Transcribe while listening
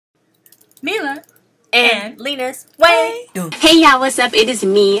Mila, and Lena's way. Hey y'all, what's up? It is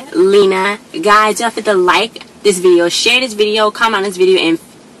me, Lena. Guys, don't forget to like this video, share this video, comment on this video, and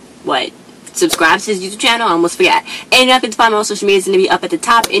subscribe to this YouTube channel. I almost forgot. And don't forget to follow me on social media. It's going to be up at the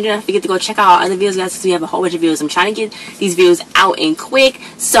top. And don't forget to go check out our other videos, guys, because we have a whole bunch of videos. I'm trying to get these videos out and quick.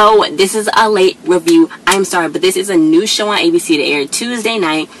 So this is a late review. I'm sorry, but this is a new show on ABC that aired Tuesday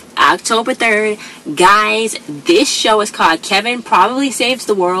night, October 3rd. Guys, this show is called Kevin Probably Saves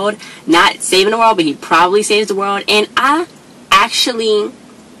the World. Not saving the world, but he probably saves the world. And I actually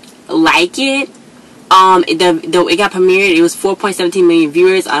like it. It got premiered. It was 4.17 million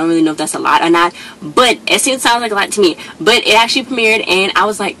viewers. I don't really know if that's a lot or not, but it sounds like a lot to me. But it actually premiered, and I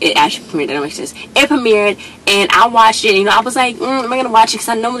was like, it actually premiered. That don't make sense. It premiered, and I watched it. And, I was like, am I gonna watch it?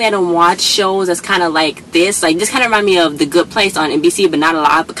 Because normally I don't watch shows that's kind of like this. Like this kind of remind me of The Good Place on NBC, but not a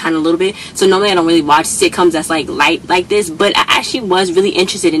lot, but kind of a little bit. So normally I don't really watch sitcoms that's like light like this. But I actually was really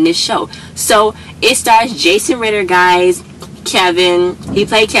interested in this show. So it stars Jason Ritter, guys. Kevin, he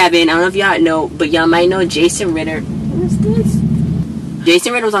played Kevin. I don't know if y'all know, but y'all might know Jason Ritter. What's this?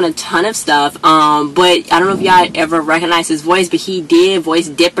 Jason Ritter was on a ton of stuff, but I don't know if y'all ever recognize his voice, but he did voice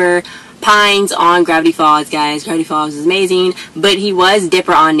Dipper Pines on Gravity Falls, guys. Gravity Falls is amazing, but he was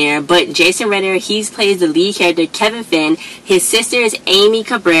Dipper on there. But Jason Ritter, he plays the lead character, Kevin Finn. His sisters, Amy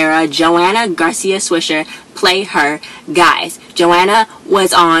Cabrera, Joanna Garcia Swisher, play her. Guys, Joanna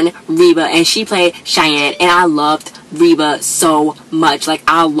was on Reba, and she played Cheyenne, and I loved Reba so much.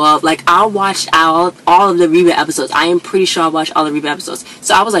 I watched all of the Reba episodes. I am pretty sure I watched all the Reba episodes.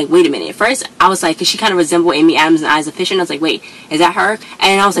 So I was like, wait a minute. First, I was like, because she kind of resembled Amy Adams in Eyes of Fish, and I was like, wait, is that her?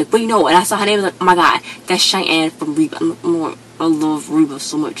 And I was like, wait, no. And I saw her name, I was like, oh my god, that's Cheyenne from Reba. I love Reba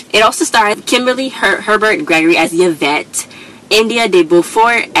so much. It also starred Kimberly Herbert Gregory as Yvette, India de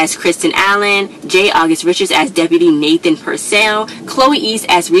Beaufort as Kristen Allen, J. August Richards as Deputy Nathan Purcell, Chloe East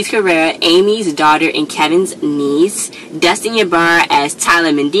as Reese Carrera, Amy's daughter and Kevin's niece, Dustin Ybarra as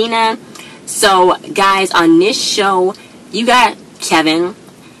Tyler Medina. So, guys, on this show, you got Kevin.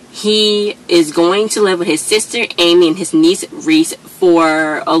 He is going to live with his sister Amy and his niece Reese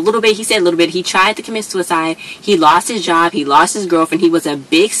for a little bit. He said a little bit. He tried to commit suicide. He lost his job. He lost his girlfriend. He was a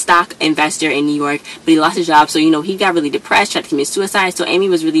big stock investor in New York, but he lost his job. So, he got really depressed, tried to commit suicide. So Amy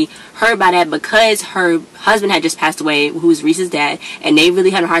was really hurt by that because her husband had just passed away, who was Reese's dad, and they really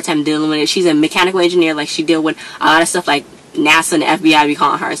had a hard time dealing with it. She's a mechanical engineer. She dealt with a lot of stuff like NASA and the FBI be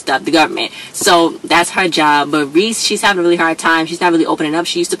calling her stuff, the government. So that's her job. But Reese, she's having a really hard time. She's not really opening up.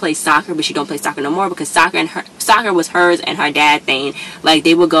 She used to play soccer, but she don't play soccer no more because soccer was hers and her dad thing.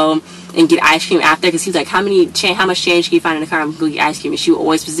 They would go and get ice cream after, because he was like, how much change can you find in the car? I'm going to get ice cream. And she would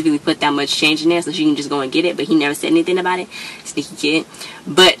always specifically put that much change in there so she can just go and get it. But he never said anything about it. Sneaky kid.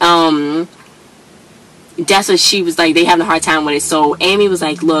 But that's what she was like. They having a hard time with it. So Amy was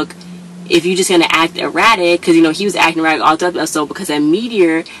like, look, if you're just going to act erratic, because, he was acting erratic all throughout the episode because a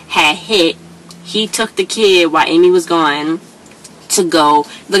meteor had hit. He took the kid while Amy was gone to go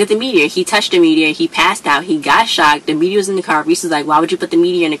look at the meteor. He touched the meteor. He passed out. He got shocked. The meteor was in the car. Reese was like, why would you put the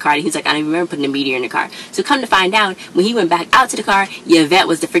meteor in the car? And he's like, I don't even remember putting the meteor in the car. So come to find out, when he went back out to the car, Yvette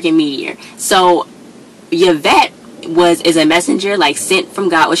was the freaking meteor. So Yvette is a messenger, sent from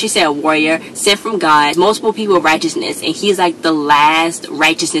God. Well, she said a warrior, sent from God, multiple people of righteousness, and he's like the last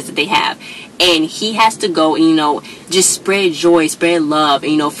righteousness that they have. And he has to go and, just spread joy, spread love,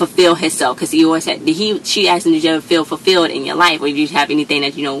 and, fulfill himself. Because he always said, she asked him, did you ever feel fulfilled in your life? Or did you have anything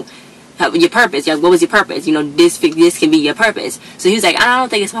that, your purpose? What was your purpose? This can be your purpose. So he was like, I don't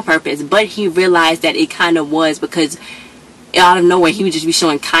think it's my purpose. But he realized that it kind of was, because out of nowhere he would just be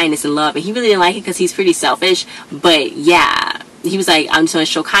showing kindness and love, and he really didn't like it because he's pretty selfish. But yeah, he was like, I'm just going to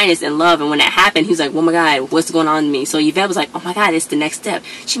show kindness and love. And when that happened, he was like, oh my god, what's going on with me? So Yvette was like, oh my god, it's the next step.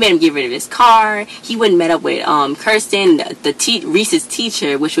 She made him get rid of his car. He went and met up with Kirsten, Reese's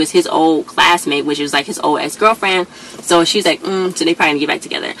teacher, which was his old classmate, which was his old ex-girlfriend. So she was like, so they probably gonna get back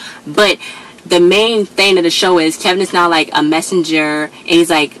together. But the main thing of the show is Kevin is now a messenger, and he's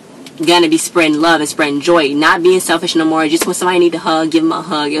gonna be spreading love and spreading joy, not being selfish no more. Just when somebody need a hug, give him a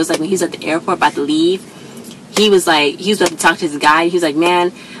hug. It was when he was at the airport about to leave, he was about to talk to his guy. He was like,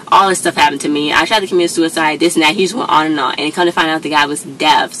 man, all this stuff happened to me. I tried to commit suicide, this and that. He just went on, and come to find out the guy was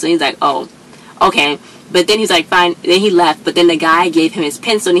deaf. So he's like, oh, okay. But then he's like, fine. Then he left. But then the guy gave him his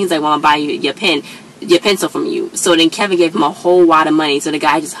pencil, and he's like, well, I'll buy you your pencil from you. So then Kevin gave him a whole wad of money. So the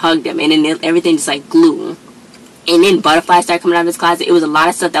guy just hugged him, and then everything just glue. And then butterflies started coming out of his closet. It was a lot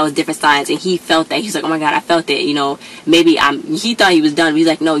of stuff that was different signs, and he felt that. He's like, oh my god, I felt it, maybe he thought he was done, but he's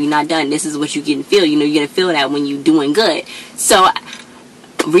like, no, you're not done. This is what you can feel, you're gonna feel that when you're doing good. So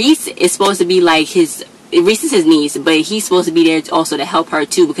Reese is supposed to be his Reese is his niece, but he's supposed to be there also to help her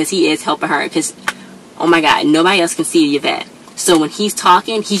too, because he is helping her. Because, oh my God, nobody else can see Yvette. So when he's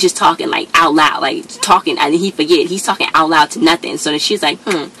talking, he's just talking like out loud, like talking, and he forget he's talking out loud to nothing. So then she's like,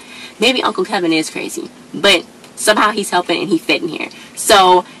 maybe Uncle Kevin is crazy, but somehow he's helping and he fit in here.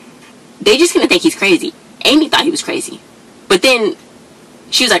 So they just gonna think he's crazy. Amy thought he was crazy, but then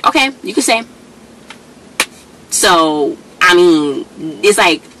she was like, okay, you can say. So I mean, it's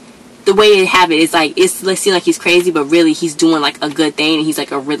like the way they have it is like it seems like he's crazy, but really he's doing like a good thing and he's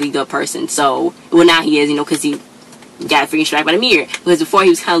like a really good person. So well, now he is, you know, because he got freaking struck by the mirror. Because before he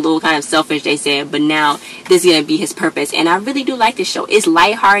was kind of selfish, they said, but now this is gonna be his purpose. And I really do like this show. It's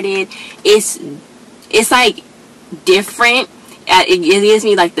lighthearted. It's like different. It gives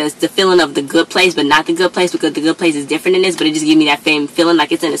me like the feeling of The Good Place, but not The Good Place, because The Good Place is different in this, but it just gives me that same feeling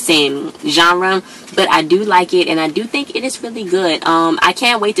like it's in the same genre. But I do like it, and I do think it is really good. I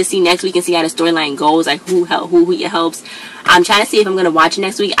can't wait to see next week and see how the storyline goes, like who it helps. I'm trying to see if I'm going to watch it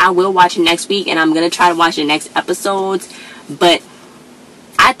next week. I will watch it next week, and I'm going to try to watch the next episodes. But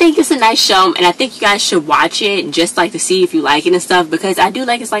I think it's a nice show, and I think you guys should watch it just like to see if you like it and stuff, because I do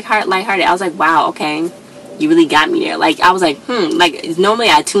like it's like lighthearted. I was like, wow, okay. You really got me there. Like, I was like, like, normally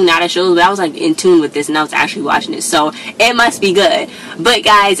I tune out of shows, but I was like in tune with this, and I was actually watching it, so it must be good. But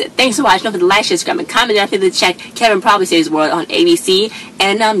guys, thanks for watching. Don't forget to like, share, subscribe, and comment. Don't forget to check Kevin Probably Saves the World on ABC,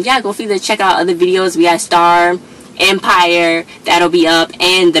 and yeah, go forget to check out other videos. We got Star, Empire, that'll be up,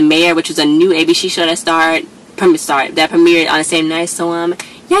 and The Mayor, which was a new ABC show that premiered on the same night. So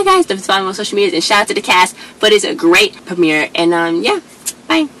yeah guys, don't forget to follow me on social media, and shout out to the cast for this great premiere, and yeah,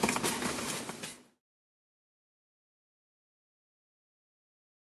 bye.